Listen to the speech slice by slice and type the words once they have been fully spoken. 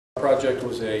Our project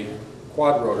was a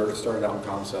quad-rotor. It started out in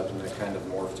concept and then it kind of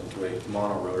morphed into a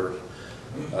mono-rotor.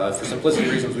 For simplicity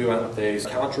reasons, we went with a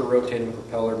counter-rotating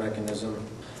propeller mechanism.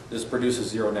 This produces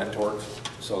zero net torque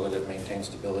so that it maintains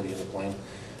stability in the plane.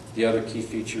 The other key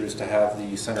feature is to have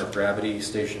the center of gravity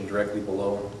stationed directly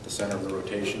below the center of the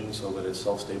rotation so that it's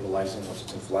self-stabilizing once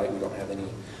it's in flight. We don't have any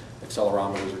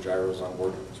accelerometers or gyros on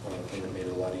board. It's one of the things that made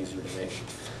it a lot easier to make.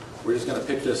 We're just going to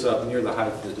pick this up near the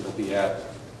height that it'll be at,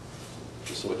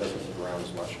 just so it doesn't move around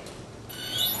as much.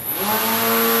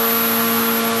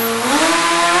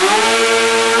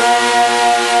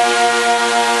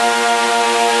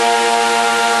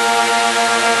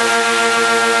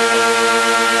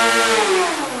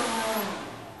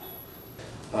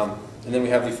 And then we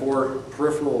have the four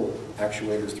peripheral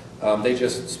actuators. They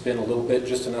just spin a little bit,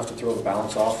 just enough to throw the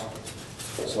balance off.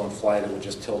 So in flight it would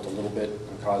just tilt a little bit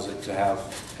and cause it to have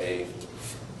a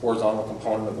horizontal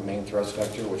component of the main thrust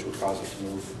vector, which would cause it to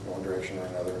move in one direction or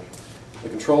another. The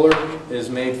controller is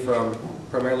made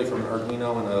primarily from an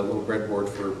Arduino and a little breadboard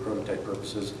for prototype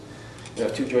purposes. We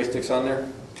have two joysticks on there.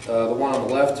 The one on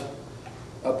the left,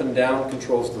 up and down,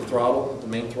 controls the throttle, the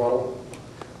main throttle.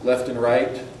 Left and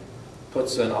right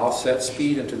puts an offset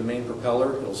speed into the main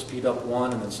propeller. It'll speed up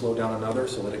one and then slow down another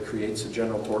so that it creates a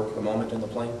general torque, a moment in the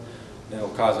plane. And it'll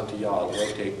cause it to yaw, it'll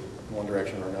rotate in one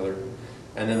direction or another.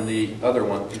 And then the other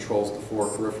one controls the four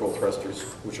peripheral thrusters,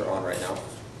 which are on right now.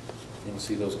 You can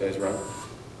see those guys run.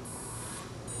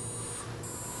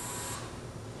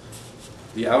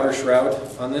 The outer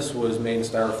shroud on this was made in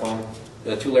styrofoam.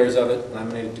 Two layers of it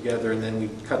laminated together, and then we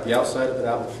cut the outside of it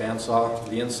out with a fan saw.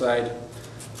 The inside,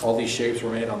 all these shapes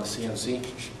were made on the CNC.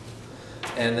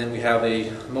 And then we have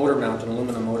a motor mount, an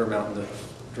aluminum motor mount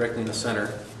directly in the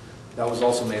center. That was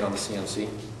also made on the CNC.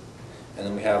 And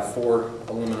then we have four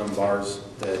aluminum bars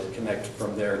that connect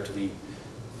from there to the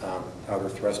outer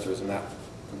thrusters, and that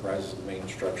comprises the main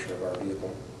structure of our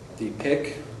vehicle. The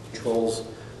pick controls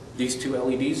these two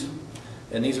LEDs,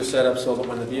 and these are set up so that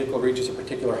when the vehicle reaches a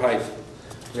particular height,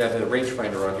 we have a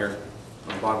rangefinder on here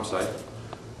on the bottom side.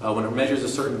 When it measures a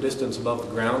certain distance above the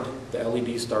ground, the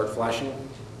LEDs start flashing.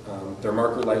 They're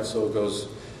marker lights, so it goes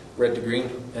red to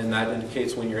green, and that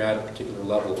indicates when you're at a particular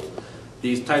level.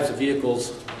 These types of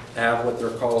vehicles have what they're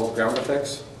called ground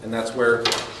effects, and that's where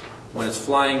when it's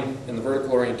flying in the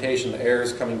vertical orientation, the air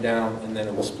is coming down and then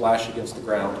it will splash against the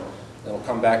ground. Then it'll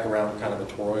come back around kind of a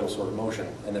toroidal sort of motion,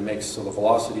 and it makes so the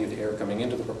velocity of the air coming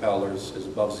into the propellers is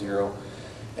above zero,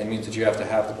 and means that you have to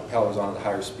have the propellers on at a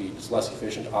higher speed. It's less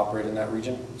efficient to operate in that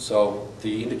region, so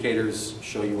the indicators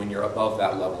show you when you're above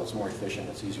that level. It's more efficient,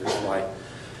 it's easier to fly.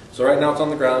 So right now it's on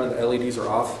the ground and the LEDs are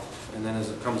off, and then as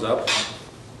it comes up,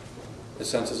 it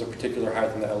senses a particular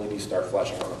height and the LEDs start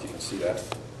flashing. I don't know if you can see that.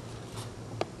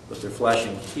 But they're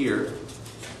flashing here,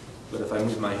 but if I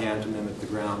move my hand to mimic the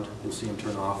ground, you'll see them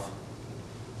turn off,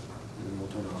 and then we'll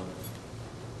turn on.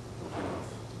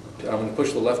 I'm going to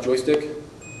push the left joystick.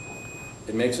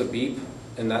 It makes a beep,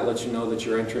 and that lets you know that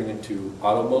you're entering into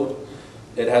auto mode.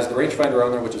 It has the rangefinder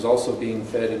on there, which is also being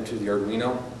fed into the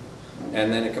Arduino,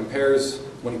 and then it compares,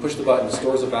 when you push the button, it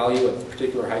stores a value at the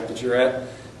particular height that you're at,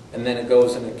 and then it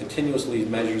goes and it continuously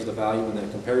measures the value and then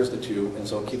it compares the two, and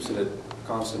so it keeps it at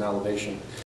constant elevation.